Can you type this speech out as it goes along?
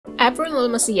April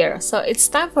almost here, so it's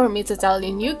time for me to tell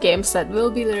you new games that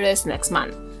will be released next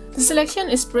month. The selection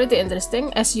is pretty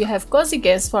interesting as you have cozy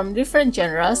games from different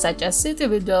genres such as city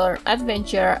builder,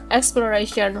 adventure,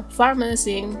 exploration,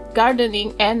 farming,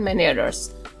 gardening, and many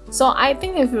others. So I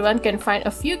think everyone can find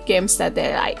a few games that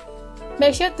they like.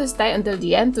 Make sure to stay until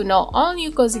the end to know all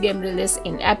new cozy game released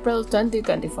in April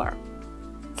 2024.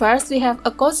 First, we have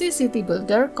a cozy city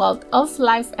builder called Of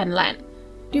Life and Land.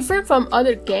 Different from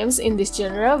other games in this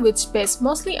genre which based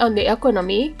mostly on the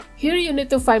economy, here you need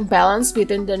to find balance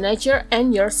between the nature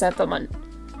and your settlement.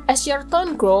 As your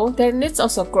town grows, their needs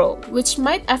also grow, which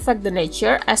might affect the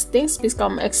nature as things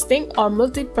become extinct or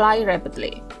multiply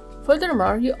rapidly.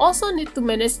 Furthermore, you also need to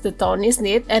manage the town's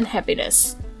needs and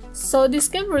happiness. So this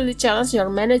game really challenges your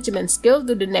management skill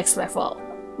to the next level.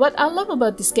 What I love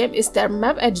about this game is their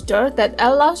map editor that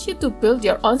allows you to build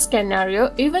your own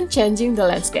scenario, even changing the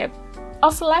landscape.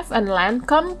 Of Life and Land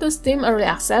come to Steam Early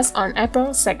Access on April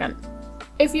 2nd.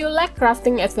 If you like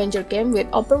crafting adventure game with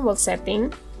open world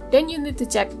setting, then you need to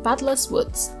check Pathless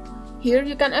Woods. Here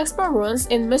you can explore ruins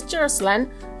in mysterious land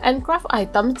and craft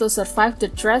items to survive the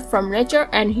threat from nature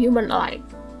and human alike.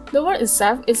 The world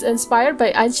itself is inspired by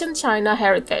ancient China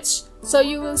heritage, so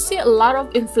you will see a lot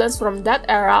of influence from that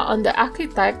era on the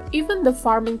architect, even the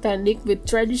farming technique with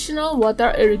traditional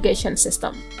water irrigation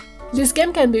system. This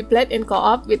game can be played in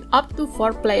co-op with up to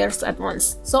 4 players at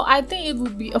once, so I think it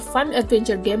would be a fun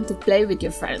adventure game to play with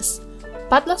your friends.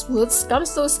 Pathless Woods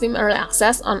comes to Steam Early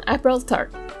Access on April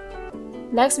 3rd.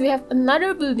 Next, we have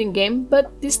another building game,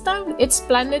 but this time it's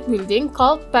planet building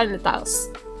called Planet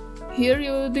Tiles. Here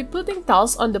you will be putting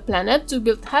tiles on the planet to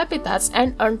build habitats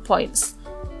and earn points.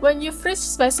 When you've reached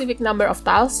a specific number of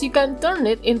tiles, you can turn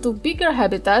it into bigger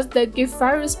habitats that give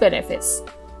various benefits.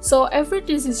 So every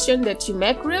decision that you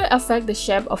make really affects the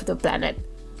shape of the planet.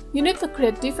 You need to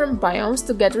create different biomes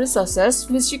to get resources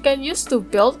which you can use to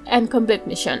build and complete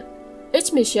mission.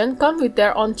 Each mission comes with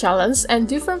their own challenge and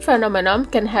different phenomena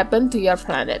can happen to your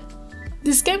planet.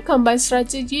 This game combines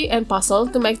strategy and puzzle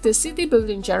to make the city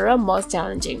building genre more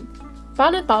challenging.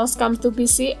 Planet Tiles comes to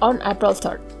PC on April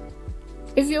 3rd.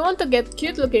 If you want to get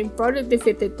cute looking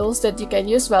productivity tools that you can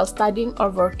use while studying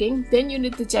or working, then you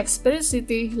need to check Spirit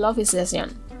City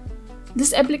Lovisation.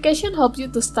 This application helps you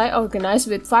to stay organized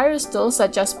with various tools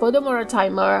such as Pomodoro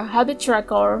Timer, Habit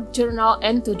Tracker, Journal,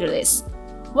 and To-Do List.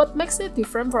 What makes it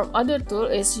different from other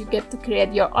tools is you get to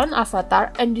create your own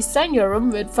avatar and design your room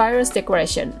with various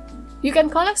decoration. You can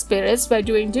collect spirits by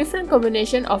doing different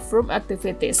combinations of room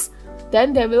activities.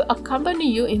 Then they will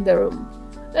accompany you in the room.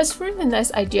 It's a really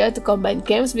nice idea to combine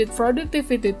games with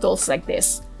productivity tools like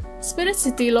this. Spirit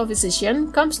City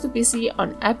Lovisation comes to PC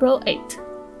on April 8th.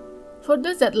 For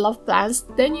those that love plants,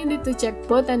 then you need to check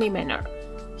Botany Manor.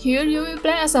 Here you will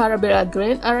play as Arabella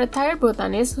Green, a retired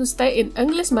botanist who stays in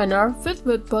English Manor filled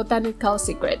with botanical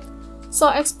secrets. So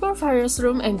explore various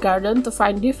rooms and gardens to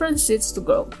find different seeds to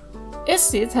grow. Each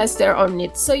seed has their own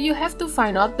needs, so you have to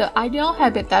find out the ideal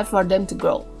habitat for them to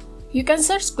grow. You can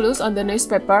search clues on the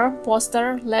newspaper,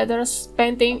 poster, letters,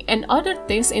 painting, and other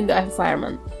things in the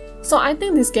environment. So I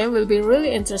think this game will be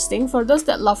really interesting for those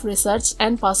that love research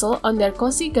and puzzle on their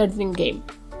cozy gardening game.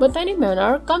 Botany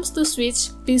Manor comes to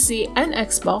Switch, PC, and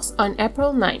Xbox on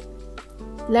April 9.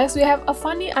 Next, we have a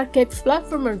funny arcade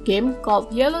platformer game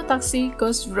called Yellow Taxi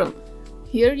Ghost Room.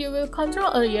 Here you will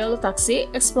control a yellow taxi,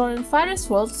 exploring various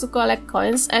worlds to collect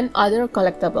coins and other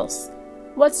collectibles.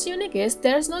 What's unique is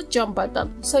there's no jump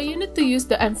button, so you need to use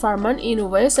the environment in a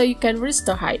way so you can reach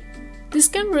the height. This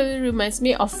game really reminds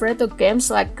me of retro games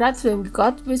like Grand Theft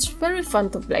Auto, which is very fun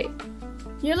to play.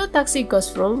 Yellow Taxi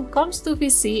Ghost Room comes to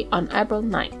PC on April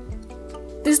 9.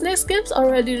 This next game's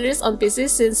already released on PC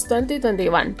since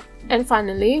 2021. And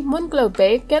finally, Moonglow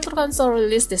Bay gets console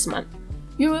release this month.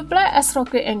 You will play as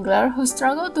Rocky Angler who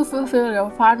struggle to fulfill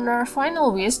your partner's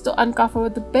final wish to uncover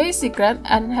the bay secret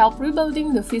and help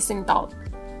rebuilding the fishing town.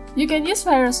 You can use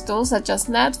various tools such as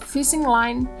net, fishing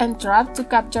line, and trap to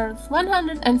capture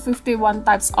 151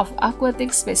 types of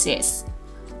aquatic species.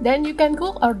 Then you can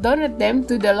cook or donate them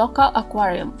to the local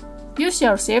aquarium. Use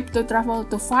your ship to travel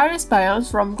to various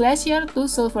biomes from glacier to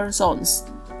silver zones.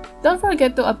 Don't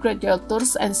forget to upgrade your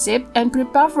tools and ship and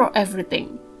prepare for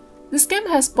everything. This game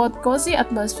has both cozy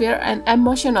atmosphere and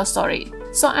emotional story,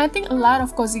 so I think a lot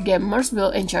of cozy gamers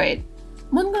will enjoy it.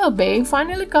 Moonglow Bay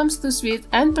finally comes to Switch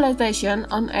and PlayStation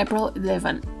on April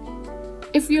 11.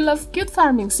 If you love cute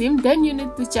farming sim, then you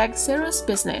need to check Serious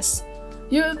Business.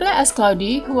 You will play as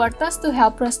Cloudy, who are tasked to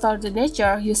help restore the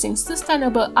nature using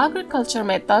sustainable agriculture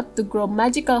method to grow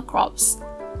magical crops.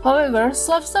 However,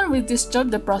 Slopster will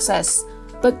disturb the process.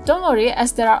 But don't worry,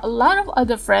 as there are a lot of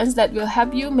other friends that will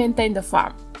help you maintain the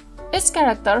farm. Each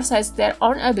character has their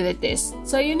own abilities,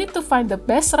 so you need to find the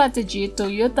best strategy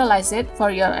to utilize it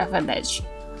for your advantage.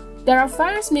 There are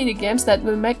various minigames that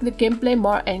will make the gameplay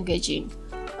more engaging.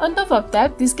 On top of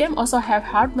that, this game also have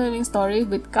heartwarming story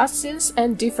with cutscenes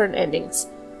and different endings.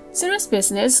 Serious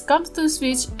Business comes to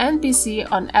Switch and PC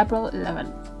on April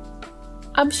 11.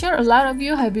 I'm sure a lot of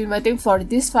you have been waiting for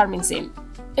this farming sim.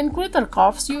 In Critter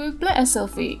Corps, you will play as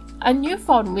Sylvie, a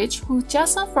newfound witch who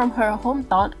chases from her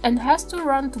hometown and has to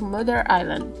run to Mother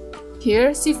Island.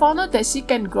 Here, she found out that she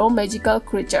can grow magical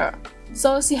creatures,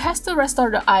 so she has to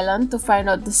restore the island to find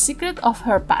out the secret of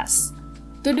her past.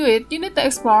 To do it, you need to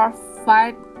explore,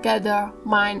 fight, gather,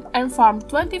 mine, and farm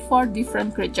 24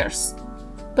 different creatures.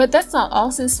 But that's not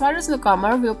all, since various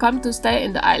newcomers will come to stay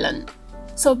in the island.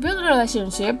 So build a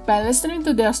relationship by listening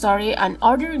to their story and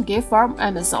ordering gifts from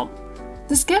Amazon.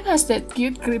 This game has that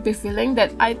cute, creepy feeling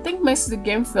that I think makes the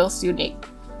game feels unique.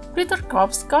 Critter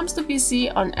Corps comes to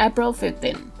PC on April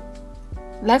 15.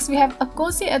 Next, we have a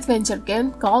cozy adventure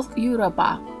game called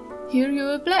Europa. Here you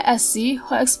will play as Sea,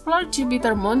 who explores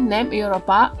Jupiter moon named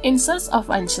Europa in search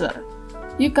of answer.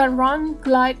 You can run,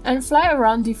 glide, and fly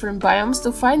around different biomes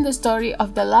to find the story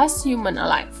of the last human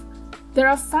alive. There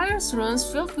are various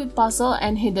rooms filled with puzzle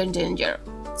and hidden danger,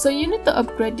 so you need to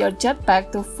upgrade your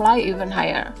jetpack to fly even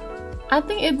higher. I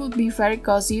think it would be very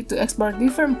cozy to explore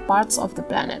different parts of the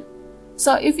planet.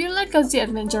 So if you like cozy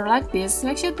adventure like this,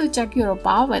 make sure to check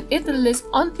Europa when it released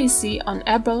on PC on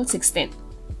April 16.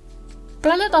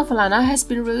 Planet of Lana has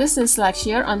been released since last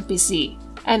year on PC,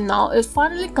 and now it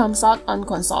finally comes out on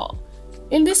console.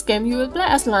 In this game, you will play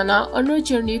as Lana on a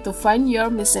journey to find your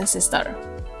missing sister.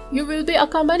 You will be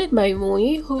accompanied by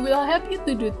Mui, who will help you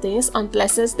to do things on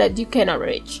places that you cannot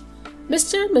reach.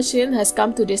 Mystery Machine has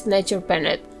come to this nature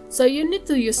planet, so you need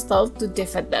to use stealth to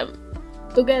defeat them.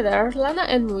 Together, Lana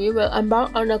and Mui will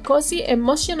embark on a cozy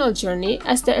emotional journey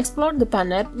as they explore the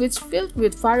planet, which is filled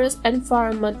with various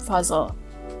environment puzzles.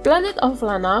 Planet of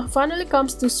Lana finally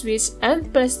comes to Switch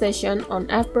and PlayStation on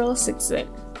April 16.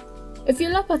 If you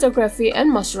love photography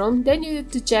and mushroom, then you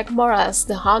need to check Morals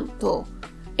the Hunt too.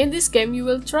 In this game, you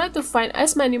will try to find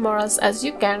as many morals as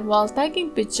you can while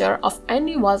taking pictures of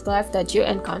any wildlife that you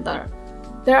encounter.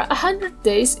 There are 100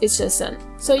 days each season,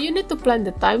 so you need to plan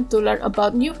the time to learn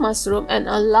about new mushroom and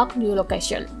unlock new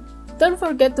location. Don't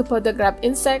forget to photograph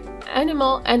insect,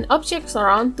 animal, and objects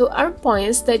around to earn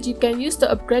points that you can use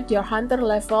to upgrade your hunter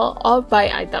level or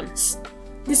buy items.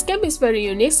 This game is very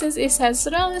unique since it has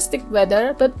realistic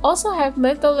weather but also have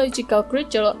mythological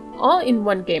creatures all in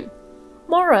one game.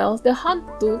 Moral the Hunt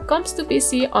 2 comes to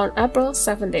PC on April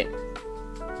 17.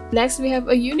 Next, we have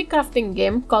a unique crafting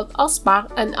game called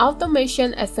Spark, an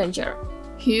automation adventure.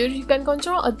 Here, you can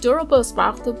control a durable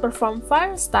spark to perform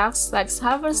various tasks like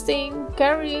harvesting,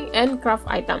 carrying, and craft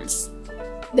items.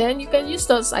 Then, you can use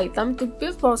those items to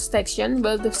build workstation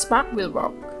while the spark will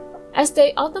work. As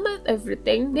they automate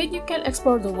everything, then you can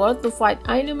explore the world to fight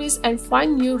enemies and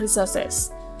find new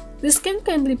resources. This game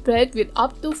can be played with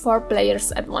up to 4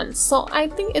 players at once, so I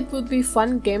think it would be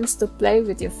fun games to play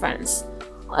with your friends.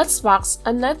 Sparks,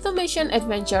 an automation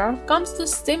adventure, comes to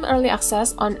Steam Early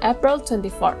Access on April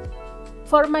 24.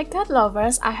 For my cat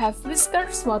lovers, I have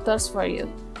Whiskers Waters for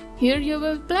you. Here you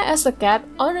will play as a cat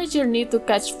on a journey to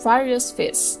catch various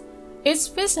fish. Each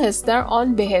fish has their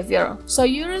own behavior, so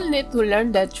you will need to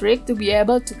learn that trick to be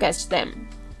able to catch them.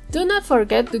 Do not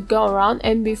forget to go around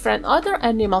and befriend other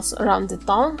animals around the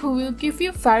town who will give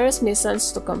you various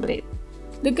missions to complete.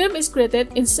 The game is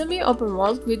created in semi-open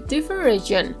world with different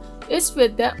regions, each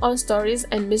with their own stories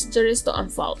and mysteries to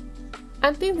unfold.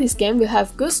 I think this game will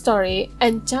have good story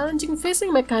and challenging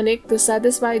fishing mechanic to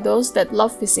satisfy those that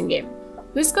love fishing game.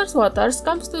 Whiskers Waters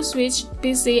comes to Switch,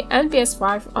 PC, and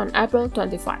PS5 on April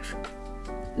 25.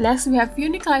 Next, we have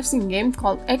unique live sim game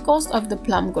called Echoes of the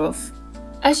Plum Grove.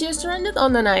 As you're stranded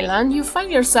on an island, you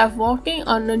find yourself working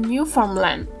on a new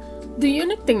farmland. The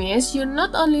unique thing is, you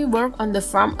not only work on the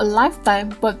farm a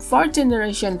lifetime, but for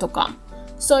generations to come.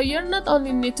 So you not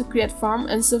only need to create farm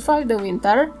and survive the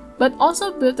winter, but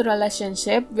also build a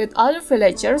relationship with other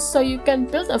villagers so you can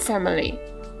build a family.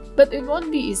 But it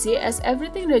won't be easy as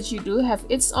everything that you do have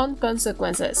its own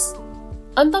consequences.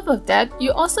 On top of that,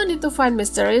 you also need to find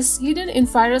mysteries hidden in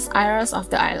various areas of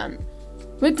the island.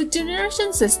 With the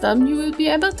generation system, you will be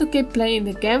able to keep playing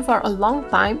the game for a long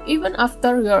time even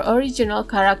after your original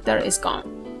character is gone.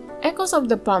 Echoes of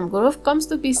the Plum Grove comes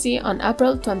to PC on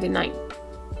April 29.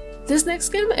 This next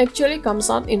game actually comes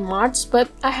out in March, but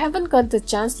I haven't got the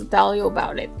chance to tell you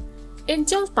about it. In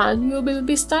Chilton, you will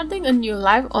be starting a new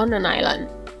life on an island.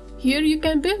 Here you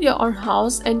can build your own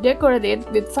house and decorate it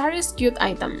with various cute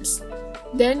items.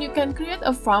 Then you can create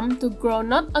a farm to grow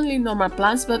not only normal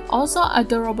plants but also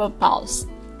adorable pals.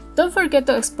 Don't forget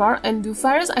to explore and do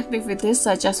various activities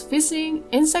such as fishing,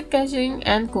 insect catching,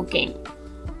 and cooking.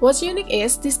 What's unique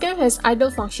is this game has idle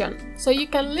function, so you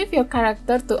can leave your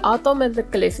character to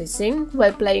automatically fishing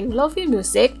while playing lofi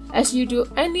music as you do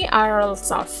any IRL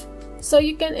stuff. So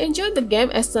you can enjoy the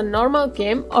game as a normal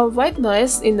game or white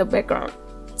noise in the background.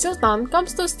 Chilltown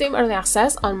comes to Steam Early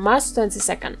Access on March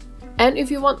 22nd. And if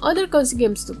you want other cozy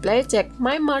games to play, check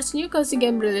my March new cozy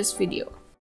game release video.